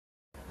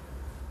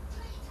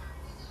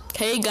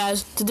Hey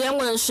guys, today I'm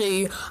going to show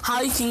you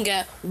how you can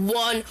get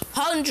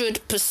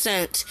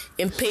 100%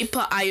 in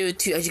Paper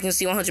IO2. As you can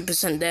see,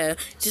 100% there.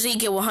 Just so you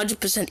get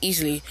 100%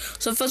 easily.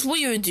 So first, what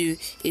you would do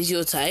is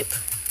you'll type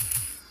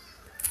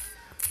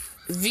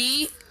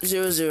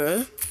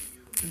V00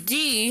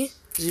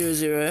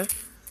 D00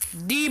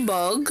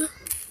 debug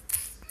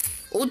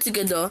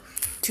altogether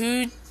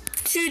to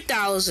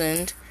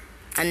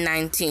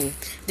 2019.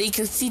 Then you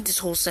can see this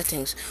whole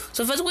settings.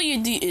 So first what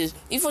you do is,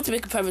 if you want to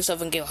make a private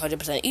server and get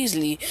 100%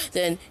 easily,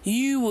 then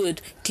you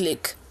would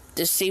click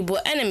disable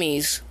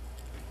enemies.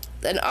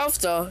 Then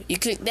after you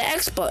click the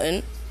X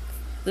button,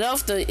 then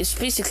after it's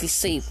basically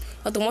saved.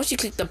 After once you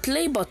click the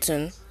play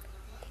button,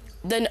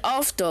 then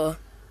after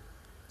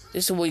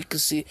this is what you can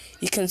see.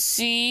 You can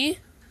see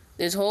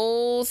this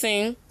whole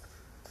thing,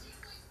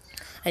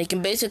 and you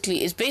can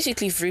basically, it's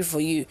basically free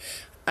for you.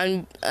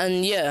 And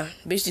yeah,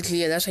 basically,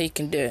 yeah, that's how you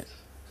can do it.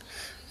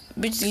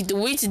 Basically, the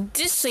way to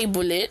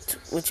disable it,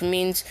 which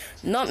means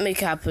not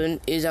make it happen,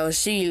 is I will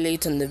show you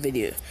later in the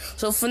video.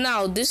 So for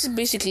now, this is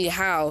basically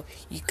how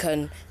you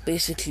can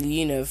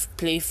basically,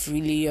 play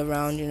freely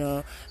around,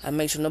 and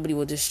make sure nobody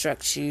will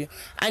distract you.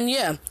 And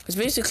yeah, it's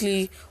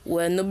basically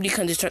where nobody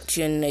can distract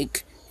you, and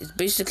it's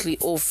basically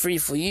all free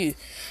for you.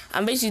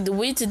 And basically, the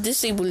way to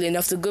disable it, and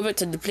have to go back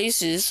to the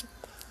places,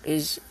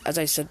 is, as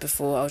I said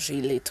before, I'll show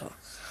you later.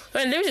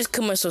 Right, let me just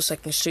kill myself so I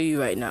can show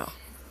you right now.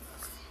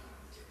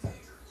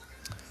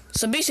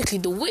 So basically,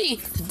 the way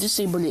to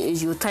disable it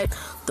is you type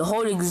the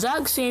whole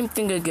exact same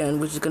thing again,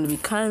 which is going to be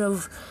kind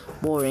of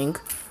boring.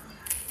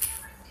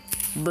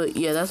 But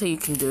yeah, that's how you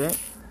can do it.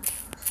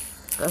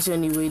 That's the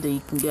only way that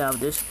you can get out of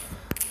this.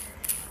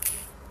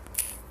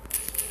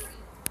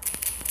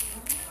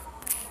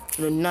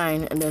 And then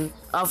 9, and then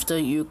after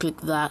you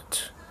click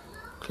that,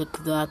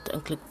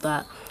 and click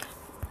that.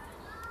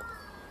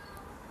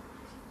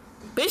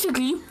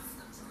 Basically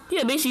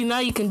now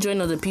you can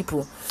join other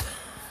people.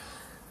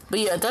 But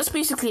yeah, that's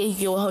basically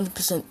your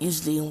 100%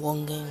 easily in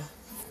one game.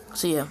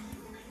 So yeah.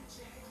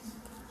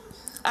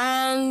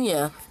 And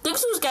yeah,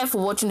 thanks to this guy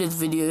for watching this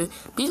video.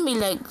 Please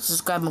make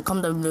subscribe, and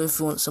comment down below if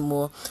you want some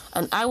more.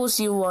 And I will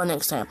see you all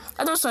next time.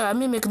 And also, I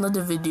may make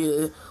another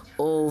video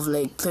of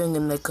playing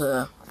in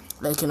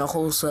in a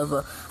whole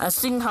server, and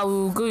seeing how we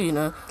will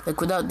go,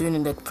 without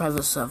doing it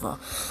private server.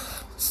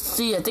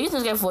 So yeah, thanks to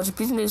this guy for watching.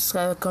 Please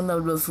subscribe, comment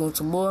down below if you want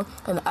some more.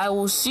 And I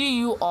will see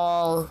you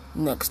all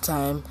next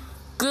time.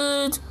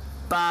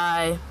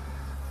 Goodbye.